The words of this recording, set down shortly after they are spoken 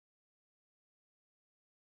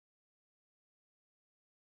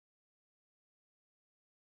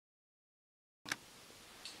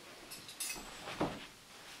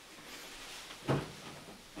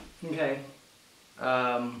Okay.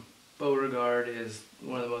 Beauregard is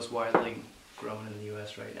one of the most widely grown in the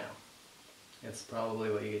U.S. right now. It's probably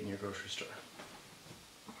what you get in your grocery store.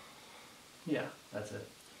 Yeah, that's it.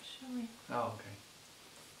 Show me. Oh, okay.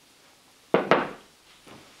 I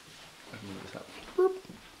can move this up. Boop.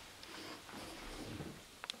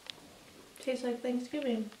 Tastes like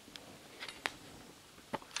Thanksgiving.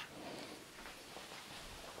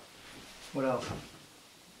 What else?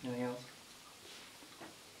 Anything else?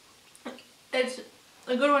 It's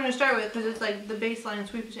a good one to start with because it's like the baseline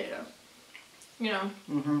sweet potato. You know?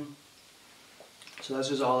 Mm-hmm. So that's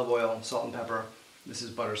just olive oil, salt and pepper. This is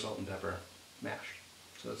butter, salt and pepper mashed.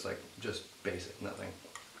 So it's like just basic, nothing.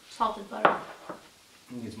 Salted butter.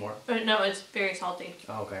 It needs more? No, it's very salty.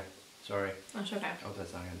 Oh, okay. Sorry. That's okay. I hope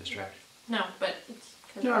that's not going to distract you. No, but it's...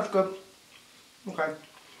 Yeah, that's good. Okay.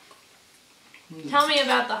 Tell me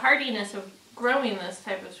about the hardiness of growing this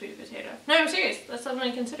type of sweet potato. No, I'm serious. That's something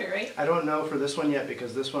to consider, right? I don't know for this one yet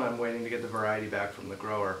because this one I'm waiting to get the variety back from the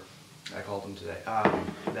grower. I called him today.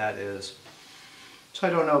 That is... So I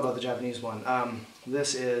don't know about the Japanese one.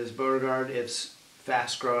 This is Beauregard. It's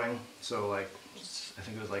fast growing. So like, I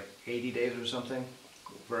think it was like 80 days or something.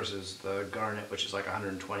 Versus the Garnet, which is like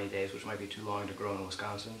 120 days, which might be too long to grow in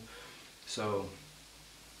Wisconsin. So,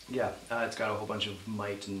 yeah, it's got a whole bunch of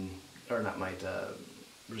mite and, or not mite,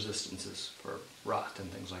 resistances for rot and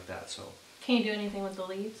things like that. So, can you do anything with the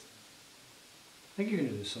leaves? I think you can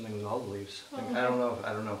do something with all the leaves. Oh, okay. I don't know.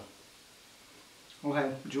 I don't know.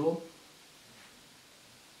 Okay, Jewel?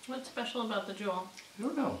 What's special about the jewel? I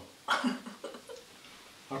don't know.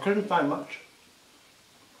 I couldn't find much.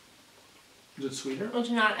 Is it sweeter? It's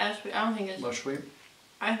not as sweet. I don't think it's... Less sweet?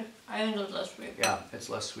 I think it's less sweet. Yeah, it's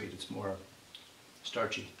less sweet. It's more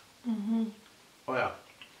starchy. Mm-hmm. Oh yeah,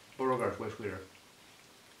 Beauregard's way sweeter.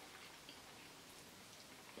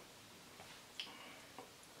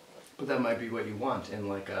 But that might be what you want in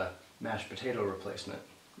like a mashed potato replacement.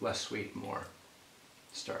 Less sweet, more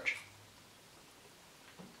starch.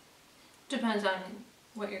 Depends on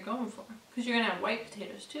what you're going for. Because you're going to have white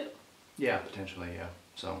potatoes too. Yeah, potentially, yeah.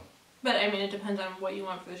 So. But I mean, it depends on what you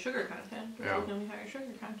want for the sugar content. If Yeah. you can higher sugar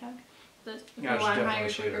content. If Yeah, you it's want definitely higher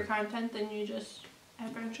sugar sweeter. content, then you just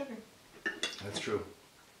add brown sugar. That's true.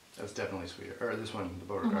 That's definitely sweeter. Or this one, the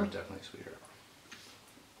Beauregard, is definitely sweeter.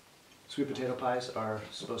 Sweet potato pies are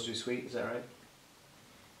supposed to be sweet, is that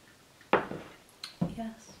right?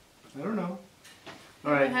 Yes. I don't know.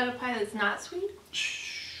 Have Alright. you had a pie that's not sweet?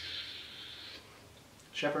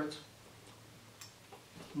 Shepherd's.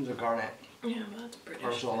 These are Garnet. Yeah, but that's British.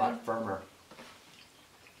 Also a lot firmer.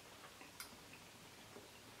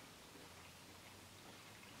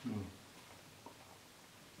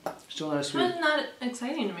 Still not as This sweet. one's not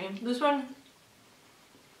exciting to me. This one,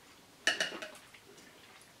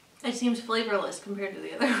 it seems flavorless compared to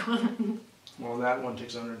the other one. Well, that one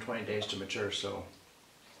takes 120 days to mature, so...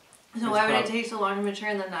 So why would it take so long to mature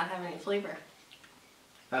and then not have any flavor?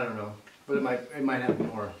 I don't know. But it might have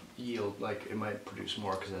more yield, like it might produce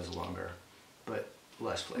more because it has longer, but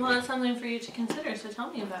less flavor. Well, that's something for you to consider, so tell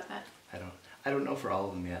me about that. I don't know for all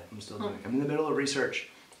of them yet. I'm still doing. I'm in the middle of research.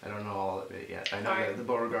 I don't know all of it yet. I know that the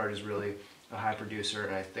Beauregard is really a high producer,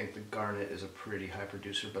 and I think the Garnet is a pretty high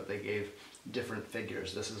producer, but they gave different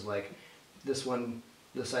figures. This is like, this one,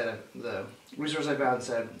 the site of the resource I found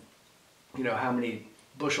said, you know, how many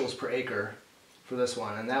bushels per acre for this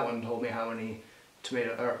one, and that one told me how many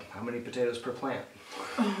how many potatoes per plant.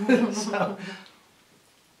 So.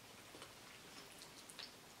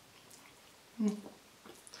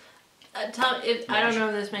 I don't know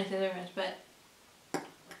if this makes a difference, but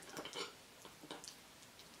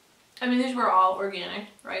I mean, these were all organic,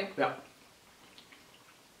 right? Yeah.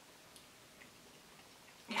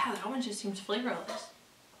 Yeah, that one just seems flavorless.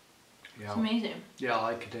 Yeah. It's amazing. Yeah, all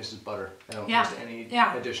I can taste is butter. I don't Yeah. taste any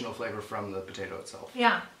Yeah. additional flavor from the potato itself.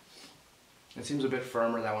 Yeah. It seems a bit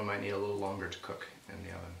firmer. That one might need a little longer to cook in the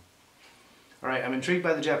oven. All right, I'm intrigued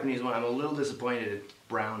by the Japanese one. I'm a little disappointed it's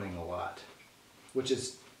browning a lot, which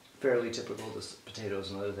is fairly typical to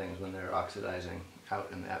potatoes and other things. When they're oxidizing out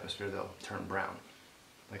in the atmosphere, they'll turn brown,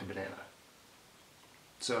 like a banana.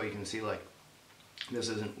 So you can see, like, this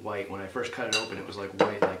isn't white. When I first cut it open, it was like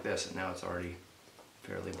white like this, and now it's already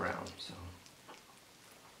fairly brown. So.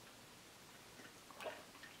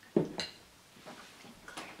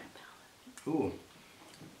 Ooh,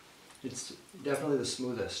 it's definitely the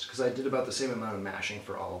smoothest because I did about the same amount of mashing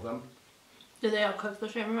for all of them. Did they all cook the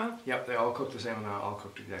same amount? Yep, they all cooked the same amount, all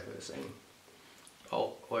cooked exactly the same.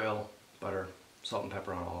 All oil, butter, salt and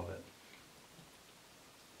pepper on all of it.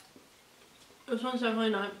 This one's definitely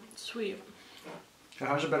not sweet. It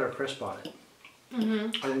has a better crisp on it. I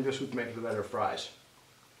think this would make the better fries.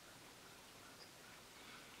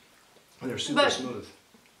 And they're super smooth.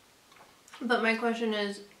 But my question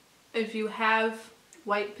is, if you have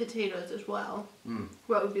white potatoes as well,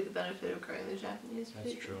 what would be the benefit of growing the Japanese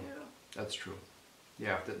That's potato? true. That's true.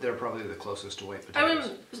 Yeah, they're probably the closest to white potatoes.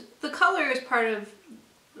 I mean, the color is part of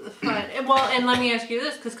the fun. Well, and let me ask you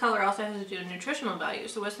this, because color also has to do with nutritional value.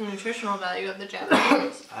 So what's the nutritional value of the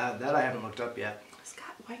Japanese? That I haven't looked up yet.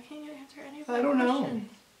 Scott, why can't you answer any of my I don't questions?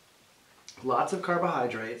 know. Lots of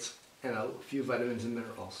carbohydrates and a few vitamins and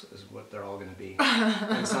minerals is what they're all going to be.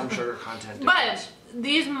 And some sugar content difference. But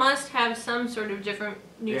these must have some sort of different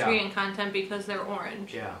nutrient content because they're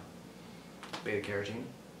orange. Yeah. Beta carotene,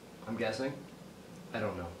 I'm guessing. I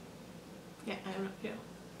don't know. Yeah, I don't know. Yeah.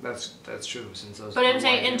 That's true, since those. But I'm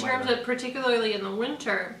saying, in terms of, particularly in the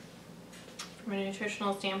winter, from a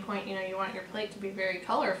nutritional standpoint, you know, you want your plate to be very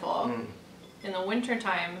colorful. In the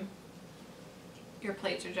wintertime, your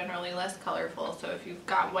plates are generally less colorful. So if you've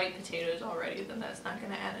got white potatoes already, then that's not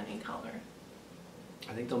going to add any color.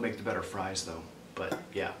 I think they'll make the better fries, though. But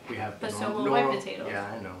yeah, we have. But so will white potatoes. Yeah,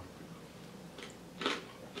 I know.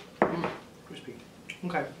 Crispy.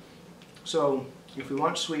 Okay. So if we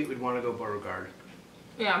want sweet, we'd want to go Beauregard.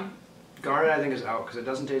 Yeah. Garnet, I think, is out because it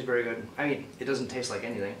doesn't taste very good. I mean, it doesn't taste like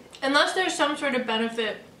anything. Unless there's some sort of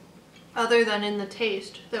benefit other than in the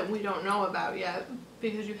taste that we don't know about yet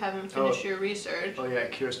because you haven't finished your research. Oh yeah,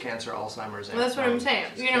 it cures cancer, Alzheimer's. Well, that's what I'm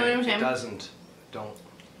saying. You know what I'm saying? It doesn't. Don't.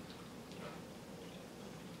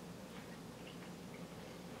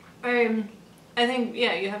 I think,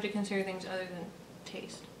 yeah, you have to consider things other than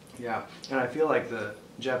taste. Yeah, and I feel like the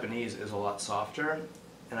Japanese is a lot softer,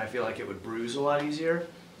 and I feel like it would bruise a lot easier.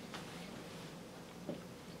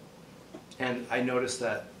 And I noticed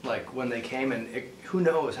that, like, when they came, and who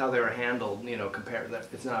knows how they were handled, you know,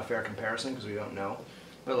 it's not a fair comparison because we don't know.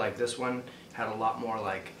 But, like, this one had a lot more,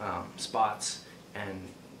 like, spots and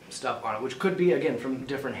stuff on it, which could be, again, from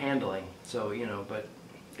different handling. So, you know, but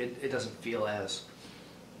it doesn't feel as,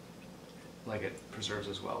 like, it preserves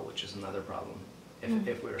as well, which is another problem.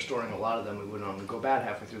 If we were storing a lot of them, we wouldn't want them to go bad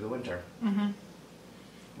halfway through the winter.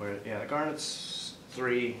 Where, yeah, the Garnet's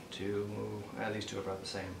 3, 2, these two are about the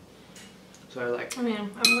same. So I like. I mean,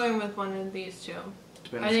 I'm going with one of these two.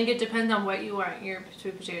 I think it depends on what you want your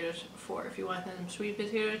sweet potatoes for. If you want them sweet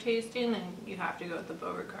potato tasting, then you have to go with the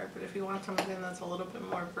Beauregard. But if you want something that's a little bit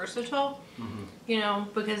more versatile, you know,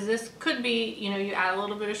 because this could be, you know, you add a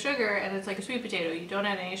little bit of sugar and it's like a sweet potato. You don't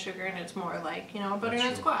add any sugar and it's more like, you know, a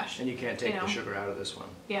butternut squash. And you can't take the sugar out of this one.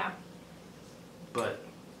 Yeah. But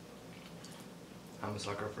I'm a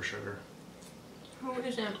sucker for sugar. Who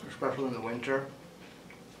isn't? Especially in the winter.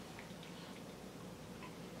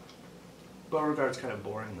 Beauregard's kind of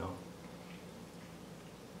boring though.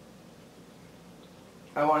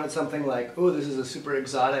 I wanted something like, oh, this is a super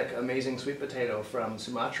exotic, amazing sweet potato from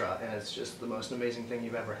Sumatra, and it's just the most amazing thing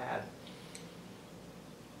you've ever had.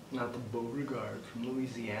 Not the Beauregard from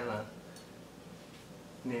Louisiana.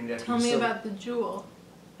 Named after Tell me about the jewel.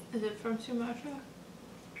 Is it from Sumatra?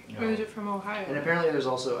 No. Or is it from Ohio? And apparently there's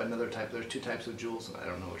also another type, there's 2 types of jewels, and I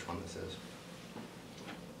don't know which one this is.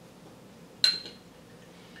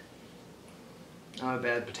 I'm a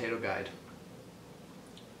bad potato guide.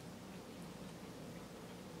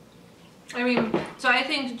 I mean, so I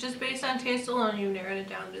think just based on taste alone, you narrowed it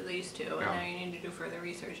down to these two, and now you need to do further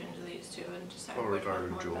research into these two and decide which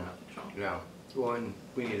one's more beneficial. Yeah. Well, and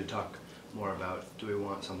we need to talk more about, do we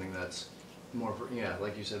want something that's more, yeah,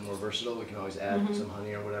 like you said, more versatile? We can always add some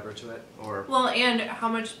honey or whatever to it, or. Well, and how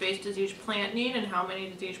much space does each plant need, and how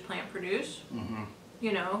many does each plant produce?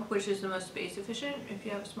 You know, which is the most space efficient if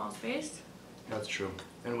you have a small space. That's true.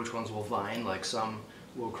 And which ones will vine? Like some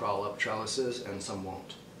will crawl up trellises and some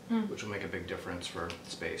won't, which will make a big difference for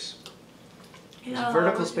space. Yeah,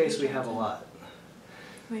 vertical space we have a lot.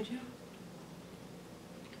 We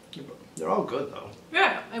do. They're all good though.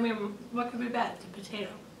 Yeah, I mean, what could be bad? It's a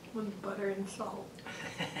potato with butter and salt.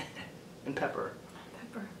 And pepper.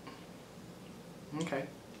 Pepper. Okay.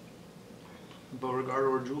 Beauregard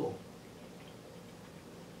or Jewel?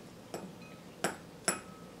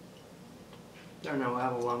 I don't know, I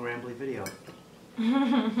have a long rambly video.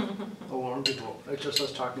 I'll warn people. It's just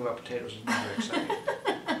us talking about potatoes is very exciting.